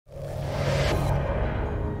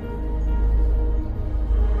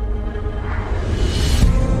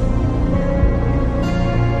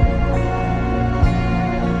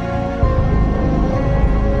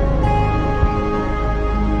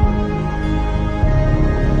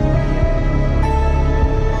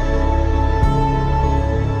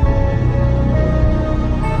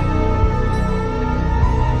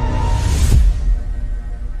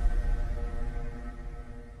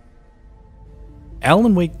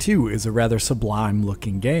Alan Wake 2 is a rather sublime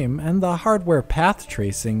looking game, and the hardware path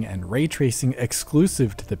tracing and ray tracing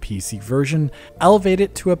exclusive to the PC version elevate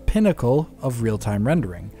it to a pinnacle of real-time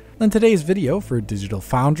rendering. In today's video for Digital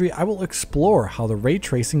Foundry, I will explore how the ray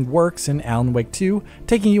tracing works in Alan Wake 2,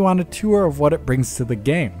 taking you on a tour of what it brings to the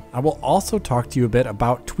game. I will also talk to you a bit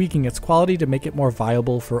about tweaking its quality to make it more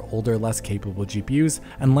viable for older, less capable GPUs.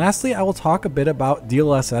 And lastly, I will talk a bit about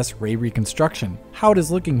DLSS ray reconstruction, how it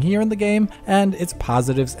is looking here in the game, and its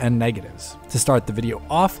positives and negatives. To start the video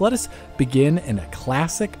off, let us begin in a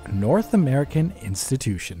classic North American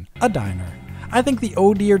institution, a diner. I think the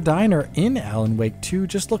Oh Dear Diner in Alan Wake 2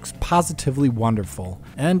 just looks positively wonderful.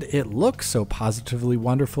 And it looks so positively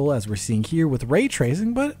wonderful as we're seeing here with ray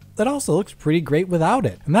tracing, but it also looks pretty great without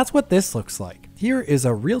it. And that's what this looks like. Here is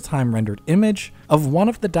a real-time rendered image of one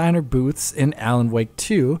of the diner booths in Alan Wake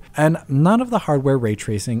 2, and none of the hardware ray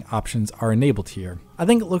tracing options are enabled here. I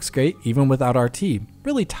think it looks great even without RT.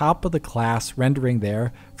 Really top of the class rendering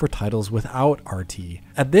there for titles without RT.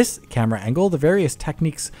 At this camera angle, the various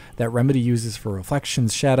techniques that Remedy uses for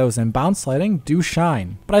reflections, shadows, and bounce lighting do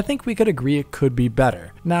shine, but I think we could agree it could be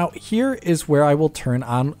better. Now, here is where I will turn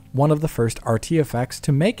on one of the first RT effects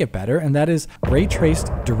to make it better, and that is ray traced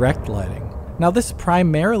direct lighting. Now this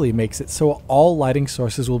primarily makes it so all lighting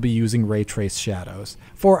sources will be using ray traced shadows.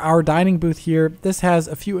 For our dining booth here, this has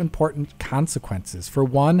a few important consequences. For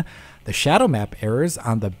one, the shadow map errors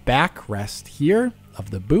on the backrest here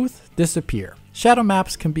of the booth disappear. Shadow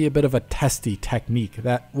maps can be a bit of a testy technique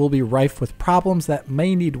that will be rife with problems that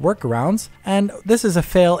may need workarounds, and this is a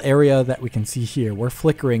fail area that we can see here where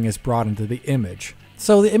flickering is brought into the image.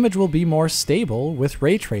 So the image will be more stable with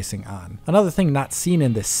ray tracing on. Another thing not seen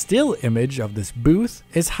in this still image of this booth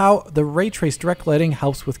is how the ray trace direct lighting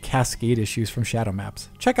helps with cascade issues from shadow maps.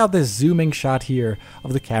 Check out this zooming shot here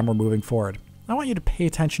of the camera moving forward. I want you to pay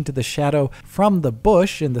attention to the shadow from the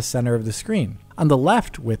bush in the center of the screen. On the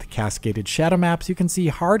left, with cascaded shadow maps, you can see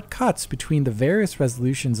hard cuts between the various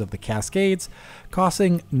resolutions of the cascades,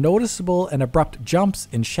 causing noticeable and abrupt jumps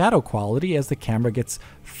in shadow quality as the camera gets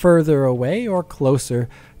further away or closer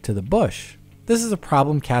to the bush. This is a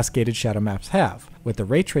problem cascaded shadow maps have. With the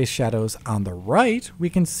ray trace shadows on the right, we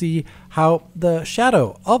can see how the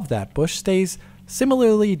shadow of that bush stays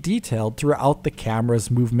similarly detailed throughout the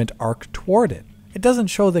camera's movement arc toward it. It doesn't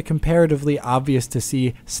show the comparatively obvious to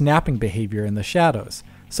see snapping behavior in the shadows,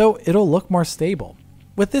 so it'll look more stable.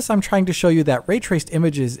 With this, I'm trying to show you that ray traced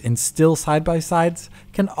images in still side-by-sides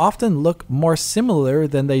can often look more similar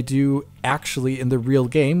than they do actually in the real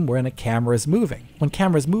game when a camera is moving. When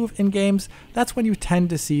cameras move in games, that's when you tend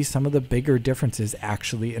to see some of the bigger differences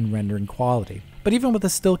actually in rendering quality. But even with a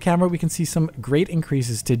still camera, we can see some great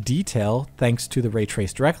increases to detail thanks to the ray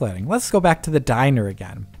trace direct lighting. Let's go back to the diner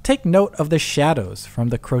again. Take note of the shadows from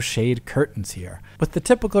the crocheted curtains here. With the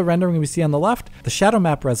typical rendering we see on the left, the shadow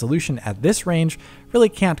map resolution at this range really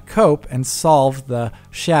can't cope and solve the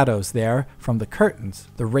shadows there from the curtains.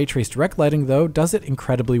 The ray trace direct lighting, though, does it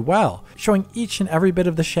incredibly well, showing each and every bit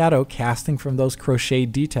of the shadow casting from those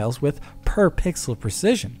crocheted details with per pixel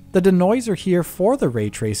precision. The denoiser here for the ray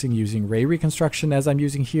tracing using ray reconstruction, as I'm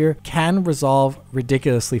using here, can resolve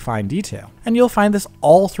ridiculously fine detail. And you'll find this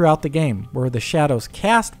all throughout the game, where the shadows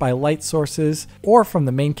cast by light sources or from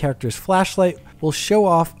the main character's flashlight will show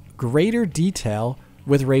off greater detail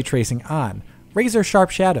with ray tracing on. Razor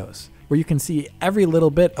sharp shadows, where you can see every little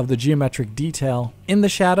bit of the geometric detail in the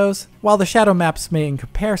shadows, while the shadow maps may in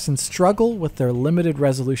comparison struggle with their limited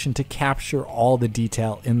resolution to capture all the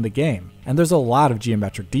detail in the game. And there's a lot of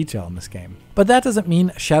geometric detail in this game. But that doesn't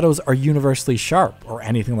mean shadows are universally sharp or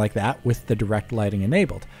anything like that with the direct lighting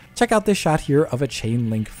enabled. Check out this shot here of a chain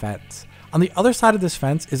link fence. On the other side of this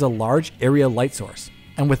fence is a large area light source.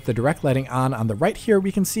 And with the direct lighting on the right here,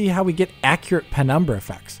 we can see how we get accurate penumbra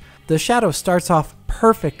effects. The shadow starts off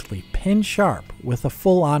perfectly pin sharp with a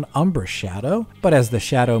full-on umbra shadow, but as the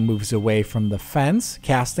shadow moves away from the fence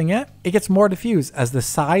casting it, it gets more diffuse as the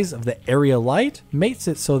size of the area light makes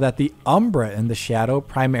it so that the umbra in the shadow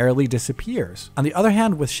primarily disappears. On the other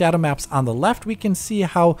hand, with shadow maps on the left, we can see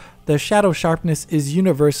how the shadow sharpness is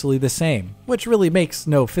universally the same, which really makes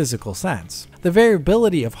no physical sense. The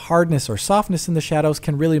variability of hardness or softness in the shadows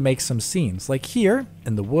can really make some scenes, like here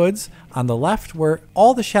in the woods on the left, where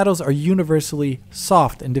all the shadows are universally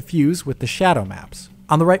soft and diffuse with the shadow maps.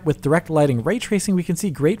 On the right, with direct lighting ray tracing, we can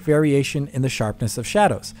see great variation in the sharpness of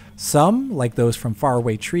shadows. Some, like those from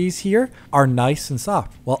faraway trees here, are nice and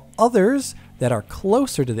soft, while others that are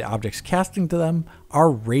closer to the objects casting to them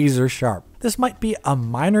are razor sharp. This might be a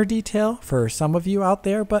minor detail for some of you out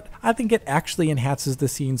there, but I think it actually enhances the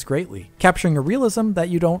scenes greatly, capturing a realism that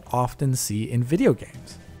you don't often see in video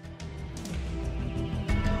games.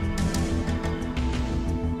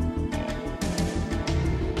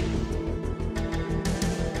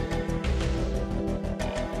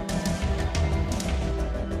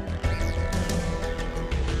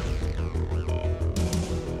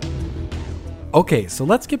 Okay, so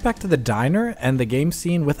let's get back to the diner and the game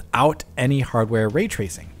scene without any hardware ray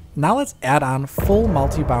tracing. Now let's add on full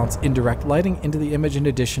multi-bounce indirect lighting into the image in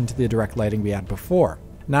addition to the direct lighting we had before.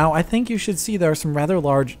 Now I think you should see there are some rather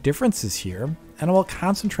large differences here, and I will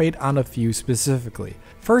concentrate on a few specifically.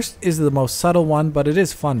 First is the most subtle one, but it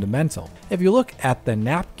is fundamental. If you look at the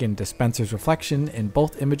napkin dispenser's reflection in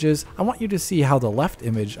both images, I want you to see how the left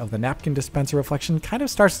image of the napkin dispenser reflection kind of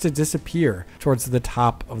starts to disappear towards the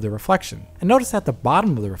top of the reflection. And notice at the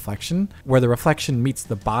bottom of the reflection, where the reflection meets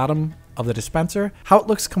the bottom of the dispenser, how it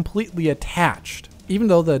looks completely attached, even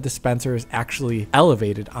though the dispenser is actually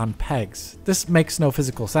elevated on pegs. This makes no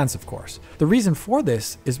physical sense, of course. The reason for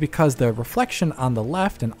this is because the reflection on the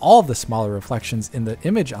left and all of the smaller reflections in the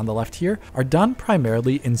image on the left here are done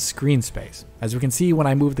primarily in screen space. As we can see, when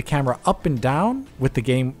I move the camera up and down with the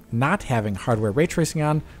game not having hardware ray tracing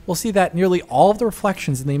on, we'll see that nearly all of the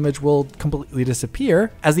reflections in the image will completely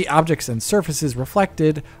disappear as the objects and surfaces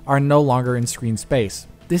reflected are no longer in screen space.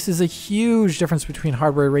 This is a huge difference between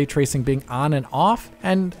hardware ray tracing being on and off,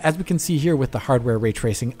 and as we can see here with the hardware ray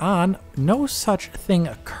tracing on, no such thing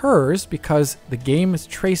occurs because the game is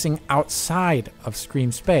tracing outside of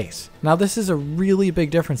screen space. Now this is a really big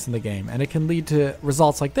difference in the game, and it can lead to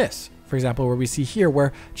results like this. For example, where we see here,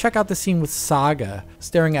 where check out the scene with Saga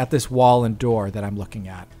staring at this wall and door that I'm looking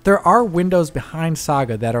at. There are windows behind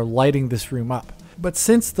Saga that are lighting this room up, but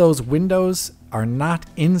since those windows are not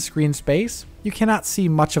in screen space, you cannot see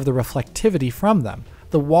much of the reflectivity from them.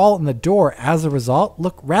 The wall and the door, as a result,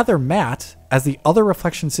 look rather matte, as the other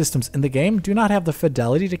reflection systems in the game do not have the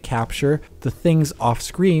fidelity to capture the things off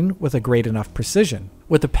screen with a great enough precision.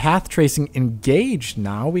 With the path tracing engaged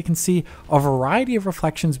now, we can see a variety of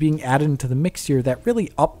reflections being added into the mix here that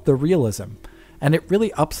really up the realism, and it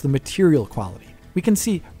really ups the material quality. We can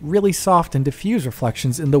see really soft and diffuse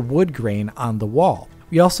reflections in the wood grain on the wall.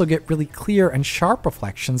 We also get really clear and sharp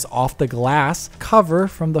reflections off the glass cover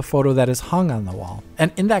from the photo that is hung on the wall.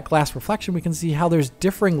 And in that glass reflection, we can see how there's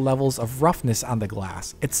differing levels of roughness on the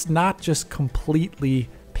glass. It's not just completely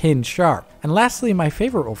pin sharp. And lastly, my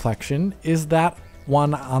favorite reflection is that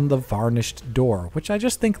one on the varnished door, which I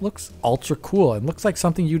just think looks ultra cool and looks like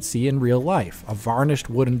something you'd see in real life, a varnished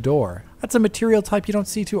wooden door. That's a material type you don't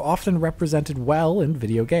see too often represented well in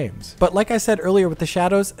video games. But like I said earlier with the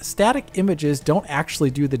shadows, static images don't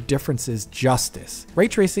actually do the differences justice. Ray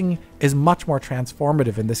tracing is much more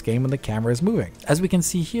transformative in this game when the camera is moving. As we can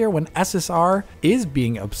see here, when SSR is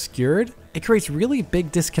being obscured, it creates really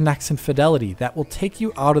big disconnects in fidelity that will take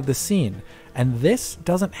you out of the scene. And this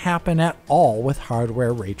doesn't happen at all with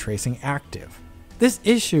hardware ray tracing active. This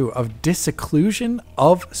issue of disocclusion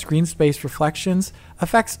of screen space reflections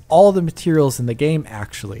affects all the materials in the game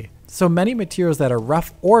actually. So many materials that are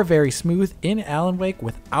rough or very smooth in Alan Wake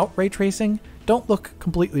without ray tracing don't look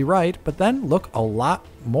completely right, but then look a lot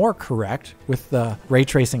more correct with the ray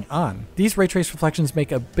tracing on. These ray trace reflections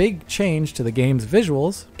make a big change to the game's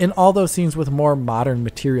visuals in all those scenes with more modern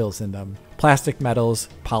materials in them. Plastic metals,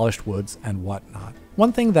 polished woods, and whatnot.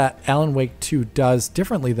 One thing that Alan Wake 2 does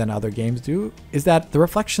differently than other games do is that the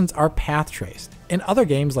reflections are path traced. In other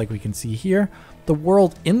games, like we can see here, the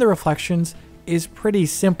world in the reflections is pretty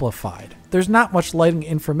simplified. There's not much lighting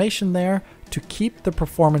information there to keep the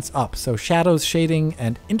performance up, so shadows, shading,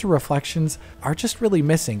 and interreflections are just really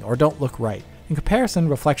missing or don't look right. In comparison,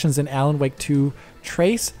 reflections in Alan Wake 2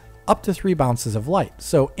 trace up to 3 bounces of light.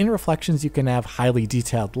 So in reflections, you can have highly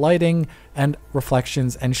detailed lighting and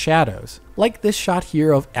reflections and shadows. Like this shot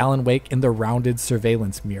here of Alan Wake in the rounded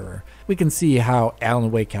surveillance mirror. We can see how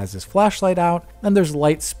Alan Wake has his flashlight out, and there's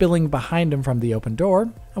light spilling behind him from the open door.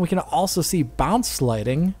 And we can also see bounce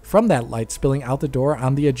lighting from that light spilling out the door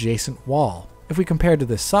on the adjacent wall. If we compare to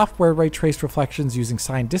the software ray traced reflections using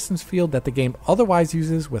sign distance field that the game otherwise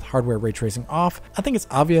uses with hardware ray tracing off, I think it's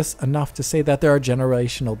obvious enough to say that there are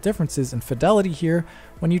generational differences in fidelity here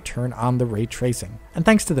when you turn on the ray tracing. And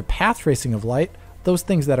thanks to the path tracing of light, those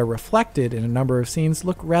things that are reflected in a number of scenes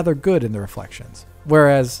look rather good in the reflections.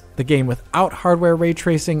 Whereas the game without hardware ray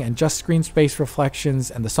tracing and just screen space reflections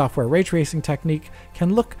and the software ray tracing technique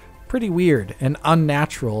can look pretty weird and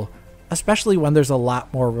unnatural, especially when there's a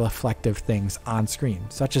lot more reflective things on screen,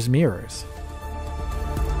 such as mirrors.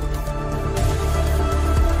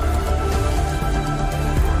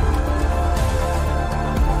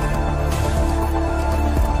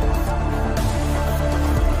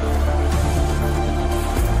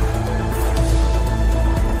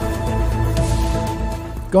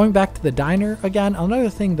 Going back to the diner, again, another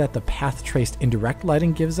thing that the path-traced indirect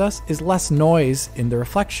lighting gives us is less noise in the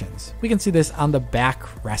reflections. We can see this on the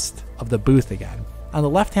back rest of the booth again. On the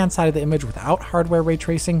left-hand side of the image without hardware ray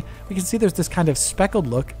tracing, we can see there's this kind of speckled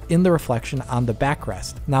look in the reflection on the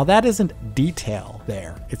backrest. Now that isn't detail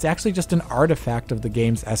there. It's actually just an artifact of the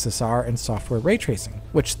game's SSR and software ray tracing,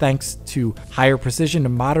 which thanks to higher precision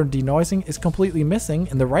and modern denoising is completely missing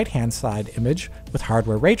in the right-hand side image with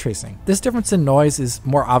hardware ray tracing. This difference in noise is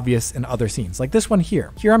more obvious in other scenes, like this one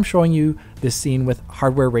here. Here I'm showing you this scene with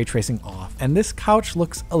hardware ray tracing off, and this couch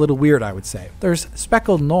looks a little weird, I would say. There's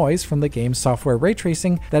speckled noise from the game's software ray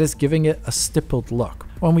tracing that is giving it a stippled look.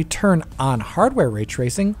 When we turn on hardware ray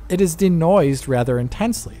tracing, it is denoised rather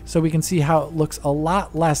intensely, so we can see how it looks a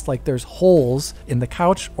lot less like there's holes in the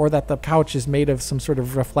couch or that the couch is made of some sort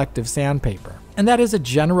of reflective sandpaper. And that is a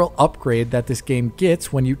general upgrade that this game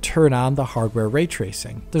gets when you turn on the hardware ray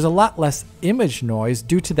tracing. There's a lot less image noise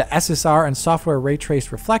due to the SSR and software ray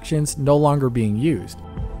trace reflections no longer being used.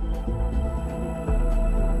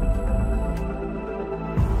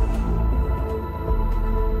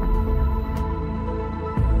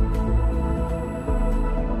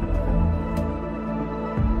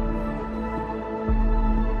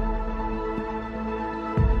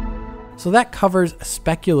 So that covers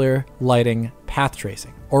specular lighting path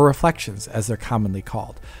tracing, or reflections as they're commonly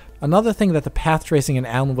called. Another thing that the path tracing in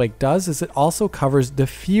Alan Wake does is it also covers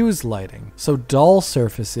diffuse lighting, so dull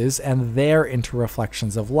surfaces and their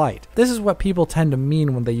interreflections of light. This is what people tend to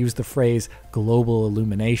mean when they use the phrase global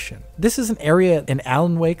illumination. This is an area in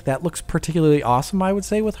Alan Wake that looks particularly awesome, I would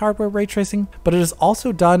say, with hardware ray tracing, but it is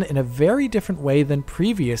also done in a very different way than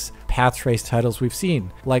previous path trace titles we've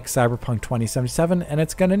seen, like Cyberpunk 2077, and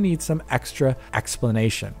it's going to need some extra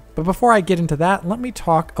explanation. But before I get into that, let me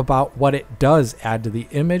talk about what it does add to the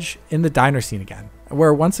image in the diner scene again,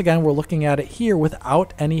 where once again we're looking at it here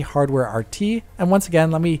without any hardware RT, and once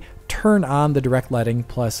again let me turn on the direct lighting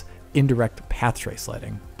plus indirect path trace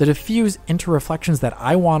lighting. The diffuse interreflections that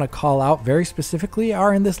I want to call out very specifically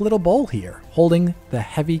are in this little bowl here, holding the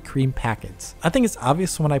heavy cream packets. I think it's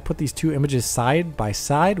obvious when I put these two images side by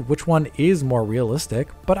side which one is more realistic,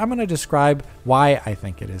 but I'm going to describe why I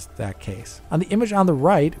think it is that case. On the image on the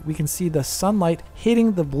right, we can see the sunlight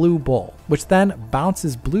hitting the blue bowl, which then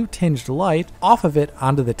bounces blue tinged light off of it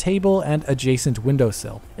onto the table and adjacent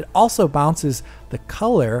windowsill. It also bounces the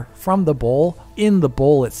color from the bowl in the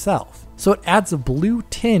bowl itself. So it adds a blue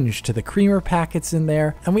tinge to the creamer packets in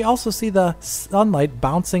there, and we also see the sunlight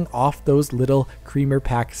bouncing off those little creamer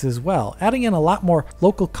packets as well, adding in a lot more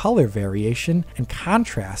local color variation and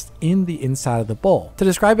contrast in the inside of the bowl. To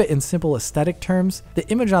describe it in simple aesthetic terms, the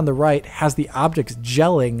image on the right has the objects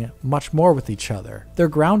gelling much more with each other. They're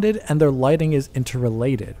grounded and their lighting is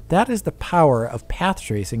interrelated. That is the power of path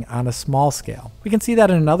tracing on a small scale. We can see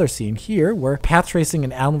that in another scene here where path tracing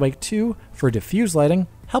in Alan Wake 2 for diffuse lighting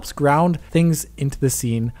helps ground things into the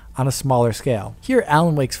scene on a smaller scale. Here,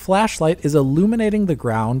 Alan Wake's flashlight is illuminating the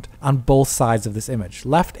ground on both sides of this image,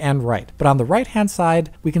 left and right. But on the right-hand side,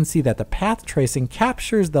 we can see that the path tracing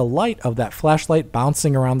captures the light of that flashlight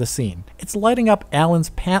bouncing around the scene. It's lighting up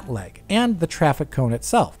Alan's pant leg and the traffic cone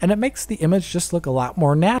itself, and it makes the image just look a lot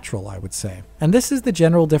more natural, I would say. And this is the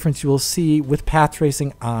general difference you will see with path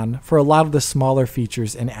tracing on for a lot of the smaller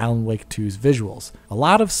features in Alan Wake 2's visuals. A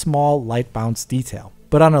lot of small light bounce detail.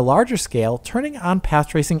 But on a larger scale, turning on path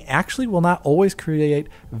tracing actually will not always create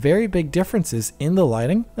very big differences in the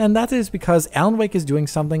lighting, and that is because Alan Wake is doing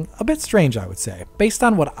something a bit strange, I would say. Based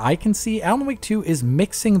on what I can see, Alan Wake 2 is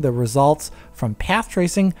mixing the results from path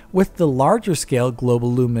tracing with the larger scale global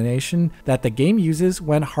illumination that the game uses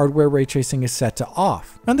when hardware ray tracing is set to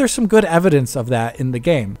off. And there's some good evidence of that in the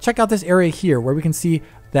game. Check out this area here where we can see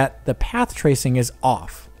that the path tracing is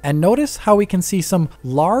off. And notice how we can see some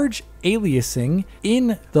large aliasing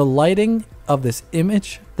in the lighting of this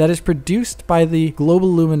image that is produced by the global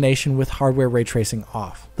illumination with hardware ray tracing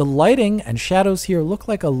off. The lighting and shadows here look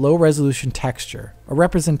like a low resolution texture, a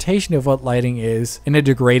representation of what lighting is in a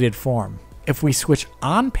degraded form. If we switch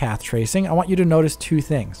on path tracing, I want you to notice two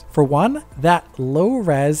things. For one, that low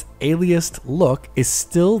res aliased look is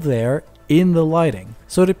still there in the lighting.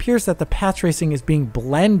 So it appears that the path tracing is being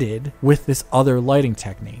blended with this other lighting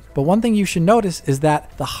technique. But one thing you should notice is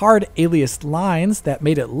that the hard aliased lines that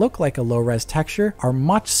made it look like a low-res texture are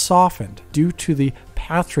much softened due to the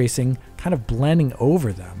path tracing kind of blending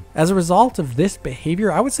over them. As a result of this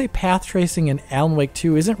behavior, I would say path tracing in Alan Wake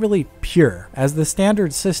 2 isn't really pure, as the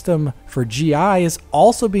standard system for GI is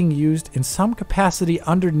also being used in some capacity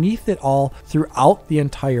underneath it all throughout the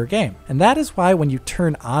entire game. And that is why when you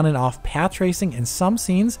turn on and off path tracing in some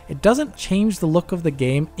scenes, it doesn't change the look of the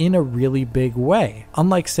game in a really big way,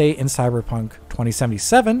 unlike say in Cyberpunk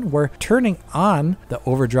 2077, where turning on the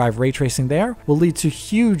overdrive ray tracing there will lead to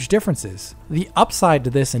huge differences. The upside to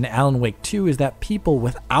this in Alan Wake 2 is that people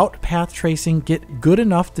without path tracing get good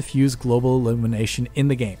enough diffuse global illumination in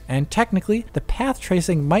the game, and technically the path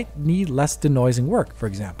tracing might need less denoising work, for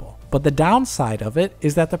example. But the downside of it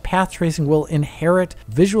is that the path tracing will inherit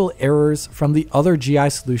visual errors from the other GI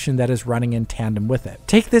solution that is running in tandem with it.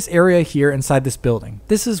 Take this area here inside this building.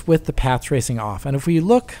 This is with the path tracing off, and if we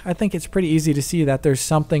look, I think it's pretty easy to see that there's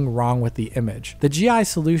something wrong with the image. The GI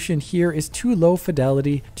solution here is too low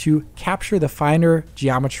fidelity to capture the finer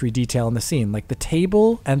geometry detail in the scene, like the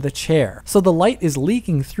table and the chair. So the light is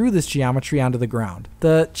leaking through this geometry onto the ground.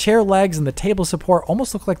 The chair legs and the table support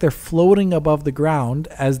almost look like they're floating above the ground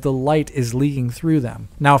as the light is leaking through them.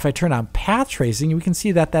 Now, if I turn on path tracing, we can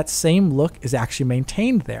see that that same look is actually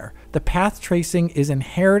maintained there. The path tracing is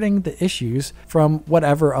inheriting the issues from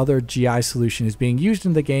whatever other GI solution is being used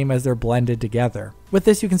in the game as they're blended together. With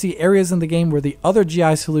this, you can see areas in the game where the other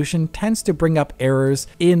GI solution tends to bring up errors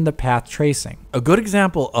in the path tracing. A good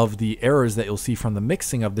example of the errors that you'll see from the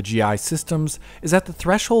mixing of the GI systems is at the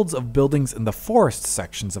thresholds of buildings in the forest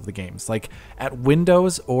sections of the games, like at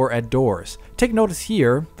windows or at doors. Take notice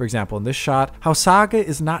here, for example in this shot, how Saga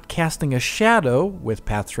is not casting a shadow with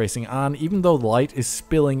path tracing on, even though the light is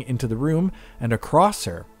spilling into the room and across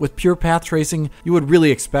her. With pure path tracing, you would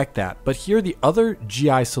really expect that, but here the other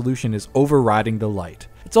GI solution is overriding the light.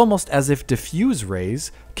 It's almost as if diffuse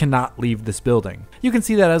rays cannot leave this building. You can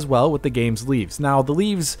see that as well with the game's leaves. Now, the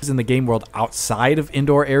leaves in the game world outside of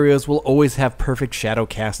indoor areas will always have perfect shadow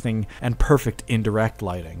casting and perfect indirect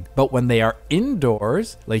lighting. But when they are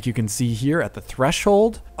indoors, like you can see here at the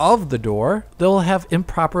threshold of the door, they'll have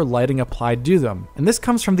improper lighting applied to them. And this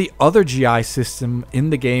comes from the other GI system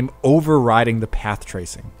in the game overriding the path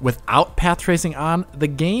tracing. Without path tracing on, the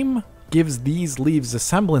game gives these leaves a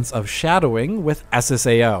semblance of shadowing with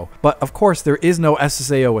SSAO. But of course, there is no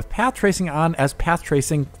SSAO with path tracing on, as path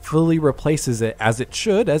tracing fully replaces it as it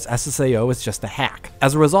should, as SSAO is just a hack.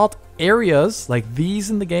 As a result, areas like these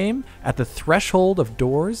in the game at the threshold of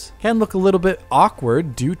doors can look a little bit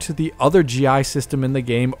awkward due to the other GI system in the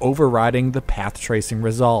game overriding the path tracing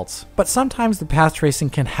results. But sometimes the path tracing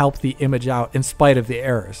can help the image out in spite of the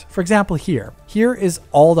errors. For example here is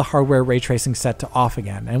all the hardware ray tracing set to off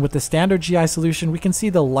again, and with the standard GI solution we can see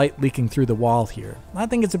the light leaking through the wall here. I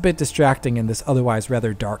think it's a bit distracting in this otherwise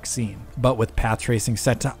rather dark scene. But with path tracing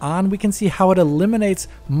set to on, we can see how it eliminates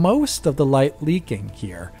most of the light leaking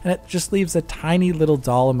here, and it just leaves a tiny little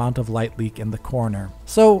dull amount of light leak in the corner.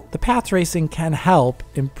 So the path tracing can help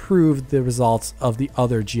improve the results of the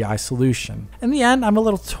other GI solution. In the end, I'm a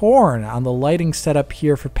little torn on the lighting setup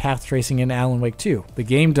here for path tracing in Alan Wake 2. The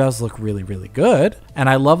game does look really good, and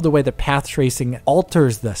I love the way the path tracing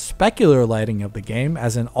alters the specular lighting of the game,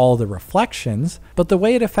 as in all the reflections, but the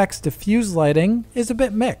way it affects diffuse lighting is a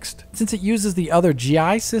bit mixed. Since it uses the other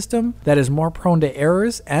GI system that is more prone to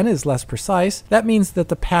errors and is less precise, that means that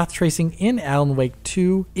the path tracing in Alan Wake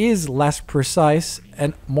 2 is less precise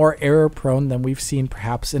and more error prone than we've seen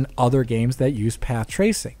perhaps in other games that use path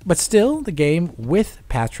tracing. But still, the game with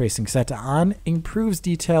path tracing set to on improves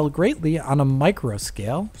detail greatly on a micro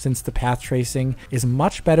scale, since the path tracing is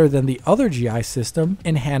much better than the other GI system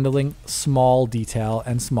in handling small detail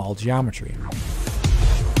and small geometry.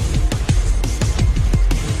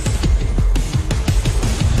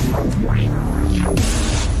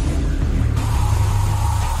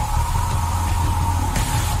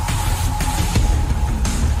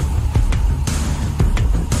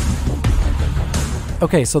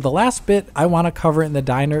 Okay, so the last bit I want to cover in the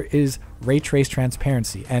diner is ray trace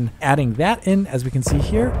transparency, and adding that in, as we can see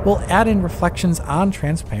here, will add in reflections on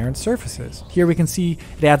transparent surfaces. Here we can see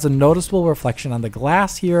it adds a noticeable reflection on the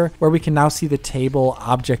glass here, where we can now see the table,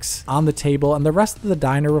 objects on the table, and the rest of the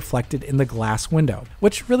diner reflected in the glass window,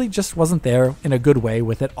 which really just wasn't there in a good way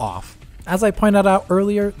with it off. As I pointed out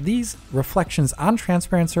earlier, these reflections on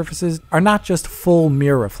transparent surfaces are not just full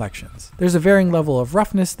mirror reflections. There's a varying level of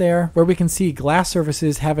roughness there, where we can see glass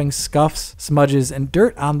surfaces having scuffs, smudges, and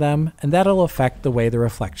dirt on them, and that'll affect the way the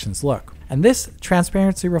reflections look. And this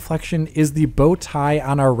transparency reflection is the bow tie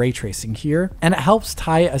on our ray tracing here, and it helps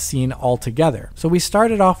tie a scene all together. So we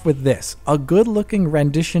started off with this, a good looking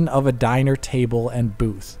rendition of a diner table and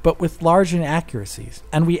booth, but with large inaccuracies.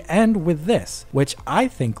 And we end with this, which I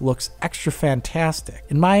think looks extra fantastic.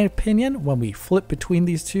 In my opinion, when we flip between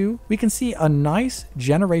these two, we can see a nice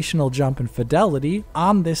generational jump in fidelity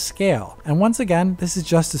on this scale. And once again, this is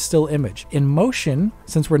just a still image. In motion,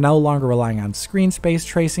 since we're no longer relying on screen space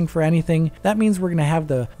tracing for anything, lighting, that means we're going to have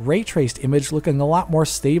the ray traced image looking a lot more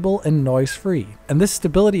stable and noise free. And this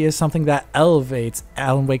stability is something that elevates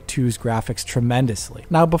Alan Wake 2's graphics tremendously.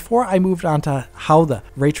 Now, before I moved on to how the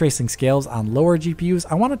ray tracing scales on lower GPUs,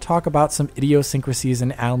 I want to talk about some idiosyncrasies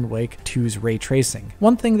in Alan Wake 2's ray tracing.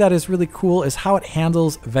 One thing that is really cool is how it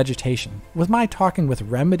handles vegetation. With my talking with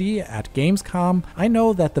Remedy at Gamescom, I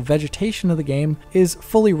know that the vegetation of the game is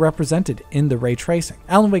fully represented in the ray tracing.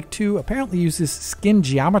 Alan Wake 2 apparently uses skin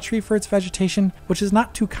geometry for its vegetation, which is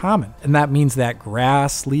not too common, and that means that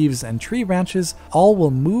grass, leaves, and tree branches all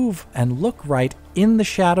will move and look right in the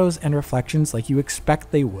shadows and reflections like you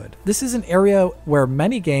expect they would. This is an area where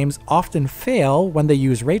many games often fail when they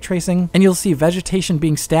use ray tracing, and you'll see vegetation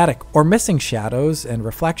being static or missing shadows and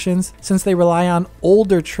reflections since they rely on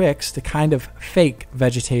older tricks to kind of fake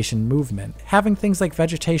vegetation movement. Having things like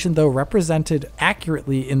vegetation, though, represented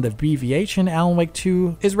accurately in the BVH in Alan Wake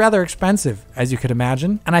 2 is rather expensive, as you could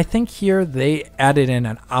imagine, and I think here they added in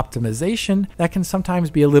an optimization that can sometimes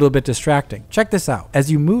be a little bit distracting. Check this out.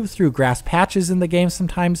 As you move through grass patches in the game,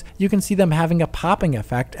 sometimes you can see them having a popping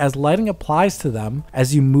effect as lighting applies to them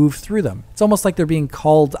as you move through them. It's almost like they're being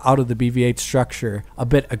called out of the BVH structure a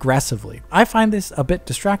bit aggressively. I find this a bit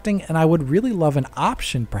distracting, and I would really love an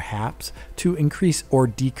option perhaps to increase or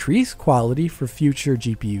decrease quality for future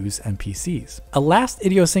GPUs and PCs. A last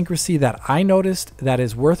idiosyncrasy that I noticed that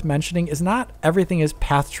is worth mentioning is not everything is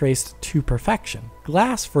path traced to perfection.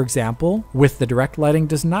 Glass, for example, with the direct lighting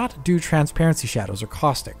does not do transparency shadows or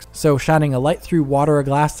caustics. So shining a light through water or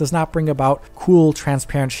glass does not bring about cool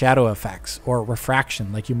transparent shadow effects or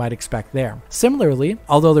refraction like you might expect there. Similarly,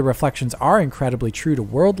 although the reflections are incredibly true to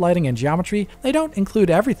world lighting and geometry, they don't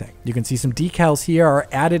include everything. You can see some decals here are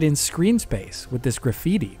added in screen space with this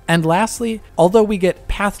graffiti. And lastly, although we get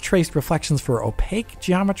path traced reflections for opaque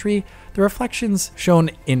geometry, the reflections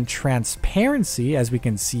shown in transparency, as we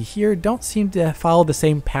can see here, don't seem to follow the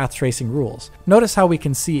same path tracing rules. Notice how we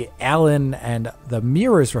can see Alan and the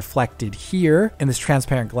mirrors reflected here in this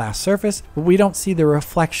transparent glass surface, but we don't see the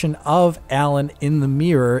reflection of Alan in the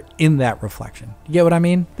mirror in that reflection. You get what I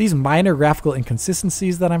mean? These minor graphical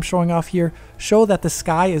inconsistencies that I'm showing off here show that the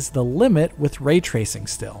sky is the limit with ray tracing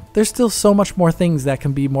still. There's still so much more things that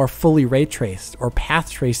can be more fully ray traced or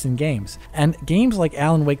path traced in games, and games like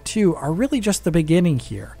Alan Wake 2 are really just the beginning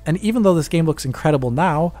here. And even though this game looks incredible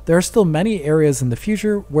now, there are still many areas in the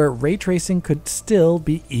future where ray tracing could still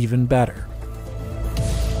be even better.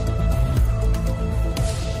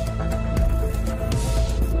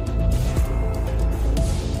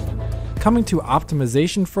 Coming to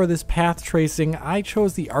optimization for this path tracing, I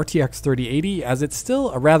chose the RTX 3080 as it's still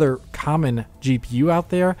a rather common GPU out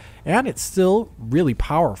there, and it's still really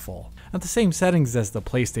powerful. At the same settings as the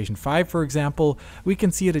PlayStation 5, for example, we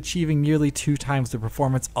can see it achieving nearly 2 times the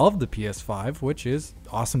performance of the PS5, which is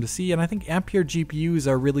awesome to see, and I think Ampere GPUs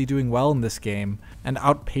are really doing well in this game and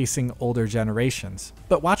outpacing older generations.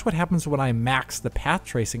 But watch what happens when I max the path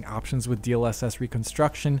tracing options with DLSS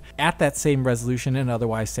Reconstruction at that same resolution and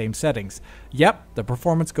otherwise same settings. Yep, the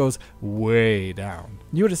performance goes way down.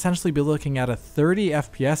 You would essentially be looking at a 30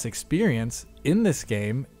 FPS experience in this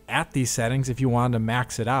game at these settings if you wanted to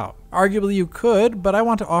max it out. Arguably you could, but I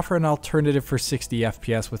want to offer an alternative for 60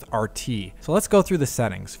 FPS with RT. So let's go through the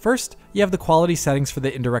settings. First, you have the quality settings for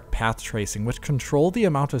the indirect path tracing, which control the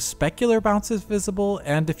amount of specular bounces visible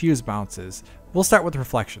and diffuse bounces. We'll start with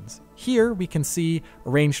reflections. Here we can see,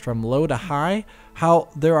 ranged from low to high, how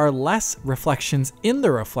there are less reflections in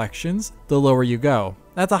the reflections the lower you go.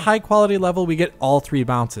 At the high quality level, we get all 3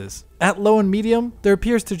 bounces. At low and medium, there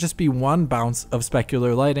appears to just be 1 bounce of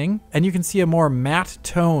specular lighting, and you can see a more matte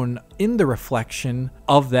tone in the reflection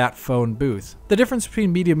of that phone booth. The difference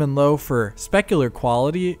between medium and low for specular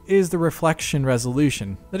quality is the reflection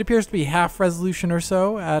resolution. That appears to be half resolution or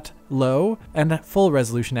so at low and full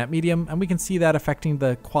resolution at medium, and we can see that affecting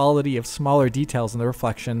the quality of smaller details in the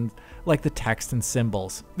reflection, like the text and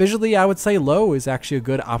symbols. Visually, I would say low is actually a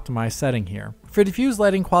good optimized setting here. For diffuse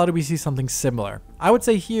lighting quality, we see something similar. I would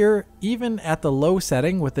say here, even at the low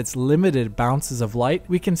setting with its limited bounces of light,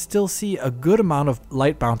 we can still see a good amount of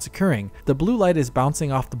light bounce occurring. The blue light is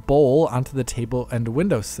bouncing off the bowl onto the table and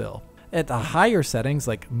windowsill. At the higher settings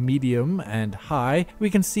like medium and high, we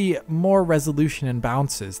can see more resolution and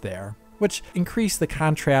bounces there, which increase the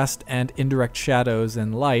contrast and indirect shadows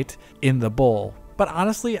and light in the bowl. But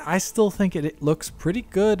honestly, I still think it looks pretty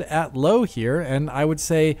good at low here, and I would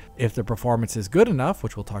say if the performance is good enough,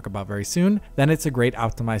 which we'll talk about very soon, then it's a great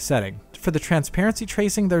optimized setting. For the transparency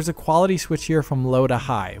tracing, there's a quality switch here from low to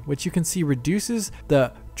high, which you can see reduces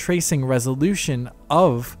the tracing resolution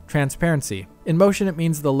of transparency. In motion, it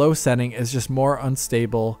means the low setting is just more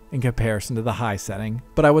unstable in comparison to the high setting,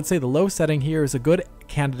 but I would say the low setting here is a good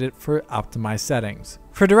candidate for optimized settings.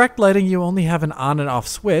 For direct lighting, you only have an on and off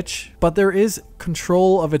switch, but there is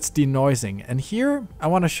control of its denoising, and here I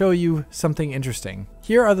want to show you something interesting.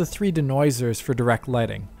 Here are the 3 denoisers for direct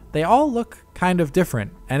lighting. They all look kind of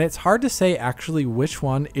different, and it's hard to say actually which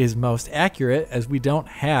one is most accurate, as we don't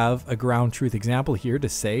have a ground truth example here to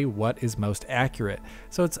say what is most accurate.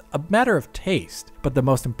 So it's a matter of taste, but the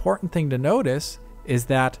most important thing to notice is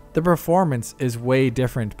that the performance is way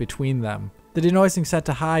different between them. The denoising set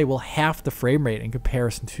to high will half the frame rate in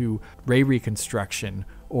comparison to ray reconstruction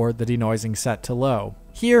or the denoising set to low.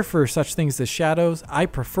 Here, for such things as shadows, I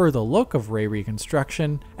prefer the look of ray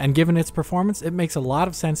reconstruction, and given its performance, it makes a lot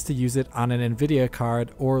of sense to use it on an NVIDIA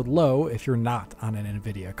card or low if you're not on an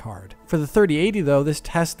NVIDIA card. For the 3080 though, this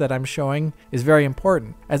test that I'm showing is very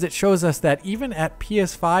important, as it shows us that even at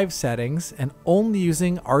PS5 settings and only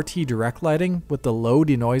using RT direct lighting with the low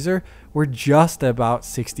denoiser, we're just about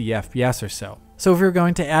 60 FPS or so. So if we were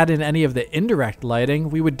going to add in any of the indirect lighting,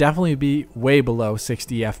 we would definitely be way below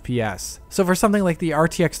 60 FPS. So for something like the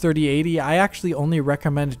RTX 3080, I actually only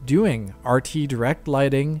recommend doing RT direct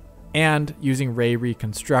lighting and using ray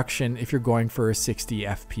reconstruction if you're going for a 60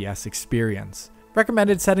 FPS experience.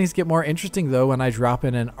 Recommended settings get more interesting though when I drop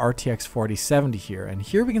in an RTX 4070 here, and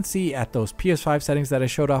here we can see at those PS5 settings that I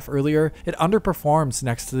showed off earlier, it underperforms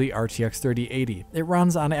next to the RTX 3080. It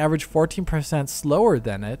runs on average 14% slower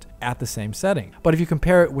than it at the same setting. But if you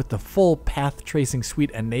compare it with the full path tracing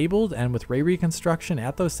suite enabled and with ray reconstruction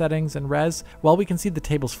at those settings and res, well, we can see the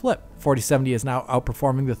tables flip. 4070 is now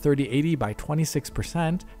outperforming the 3080 by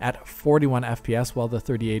 26% at 41 FPS, while the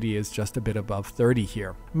 3080 is just a bit above 30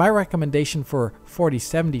 here. My recommendation for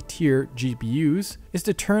 4070 tier GPUs is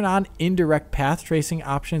to turn on indirect path tracing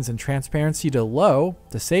options and transparency to low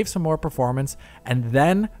to save some more performance, and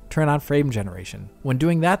then turn on frame generation. When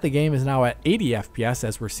doing that, the game is now at 80 FPS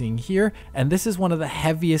as we're seeing here, and this is one of the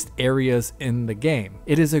heaviest areas in the game.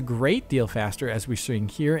 It is a great deal faster as we're seeing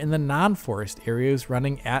here in the non-forest areas,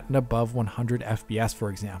 running at and above 100 FPS for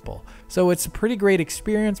example. So it's a pretty great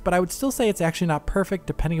experience, but I would still say it's actually not perfect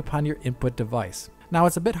depending upon your input device. Now,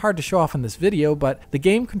 it's a bit hard to show off in this video, but the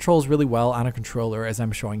game controls really well on a controller as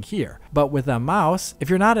I'm showing here. But with a mouse, if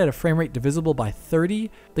you're not at a frame rate divisible by 30,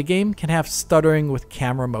 the game can have stuttering with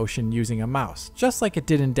camera motion using a mouse, just like it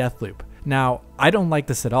did in Deathloop. Now, I don't like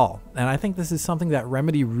this at all, and I think this is something that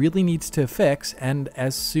Remedy really needs to fix, and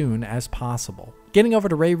as soon as possible. Getting over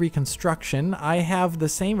to ray reconstruction, I have the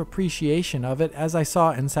same appreciation of it as I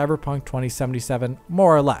saw in Cyberpunk 2077,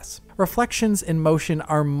 more or less. Reflections in motion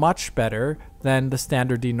are much better than the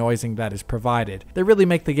standard denoising that is provided. They really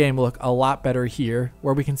make the game look a lot better here,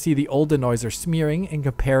 where we can see the old denoiser smearing in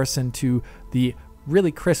comparison to the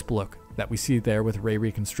really crisp look that we see there with ray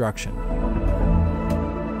reconstruction.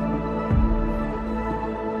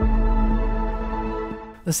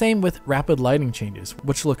 The same with rapid lighting changes,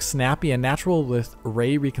 which look snappy and natural with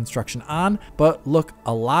ray reconstruction on, but look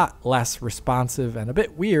a lot less responsive and a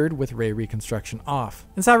bit weird with ray reconstruction off.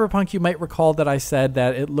 In Cyberpunk, you might recall that I said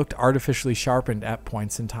that it looked artificially sharpened at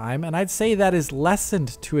points in time, and I'd say that is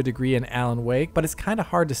lessened to a degree in Alan Wake, but it's kind of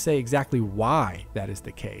hard to say exactly why that is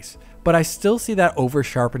the case. But I still see that over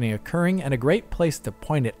sharpening occurring, and a great place to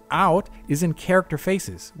point it out is in character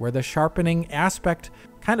faces, where the sharpening aspect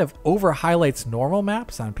kind of over highlights normal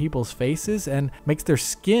maps on people's faces and makes their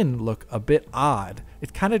skin look a bit odd.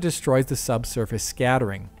 It kind of destroys the subsurface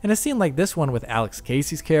scattering. In a scene like this one with Alex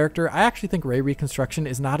Casey's character, I actually think ray reconstruction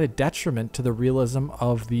is not a detriment to the realism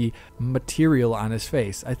of the material on his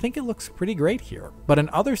face. I think it looks pretty great here. But in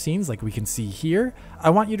other scenes, like we can see here,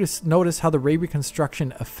 I want you to notice how the ray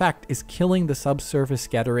reconstruction effect is killing the subsurface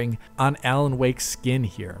scattering on Alan Wake's skin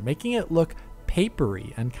here, making it look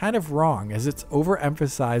papery and kind of wrong as it's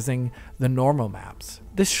overemphasizing the normal maps.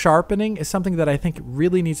 This sharpening is something that I think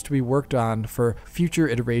really needs to be worked on for future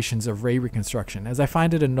iterations of ray reconstruction, as I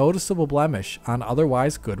find it a noticeable blemish on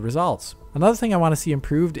otherwise good results. Another thing I want to see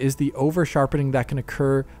improved is the over sharpening that can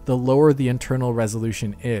occur the lower the internal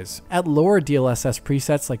resolution is. At lower DLSS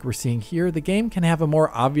presets like we're seeing here, the game can have a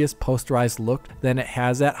more obvious posterized look than it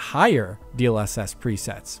has at higher DLSS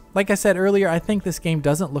presets. Like I said earlier, I think this game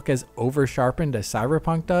doesn't look as over sharpened as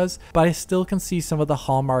Cyberpunk does, but I still can see some of the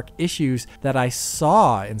hallmark issues that I saw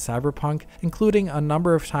in Cyberpunk, including a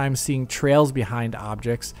number of times seeing trails behind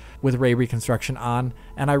objects with ray reconstruction on,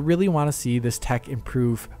 and I really want to see this tech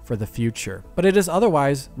improve for the future. But it is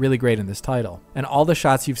otherwise really great in this title, and all the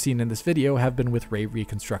shots you've seen in this video have been with ray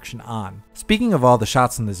reconstruction on. Speaking of all the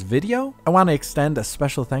shots in this video, I want to extend a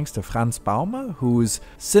special thanks to Franz Baumer, whose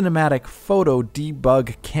cinematic photo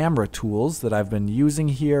debug camera tools that I've been using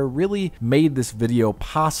here really made this video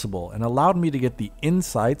possible and allowed me to get the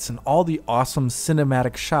insights and all the awesome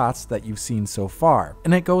cinematic shots that you've seen so far.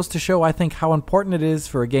 And it goes to show, I think, how important it is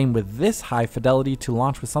for a game with this high fidelity to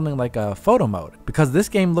launch with something like a photo mode, because this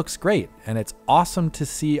game looks great and it's awesome to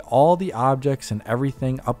see all the objects and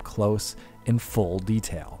everything up close in full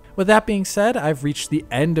detail. With that being said, I've reached the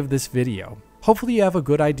end of this video. Hopefully you have a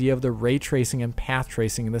good idea of the ray tracing and path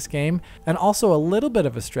tracing in this game, and also a little bit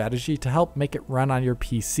of a strategy to help make it run on your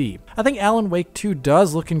PC. I think Alan Wake 2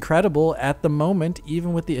 does look incredible at the moment,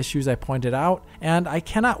 even with the issues I pointed out, and I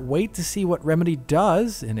cannot wait to see what Remedy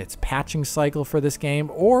does in its patching cycle for this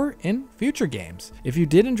game or in future games. If you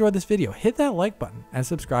did enjoy this video, hit that like button and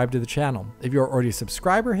subscribe to the channel. If you're already a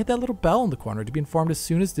subscriber, hit that little bell in the corner to be informed as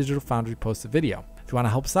soon as Digital Foundry posts a video. If you want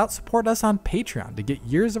to help us out, support us on Patreon to get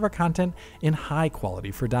years of our content in high quality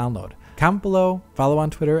for download. Comment below, follow on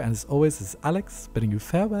Twitter, and as always, this is Alex bidding you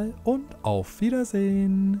farewell und auf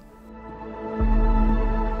Wiedersehen.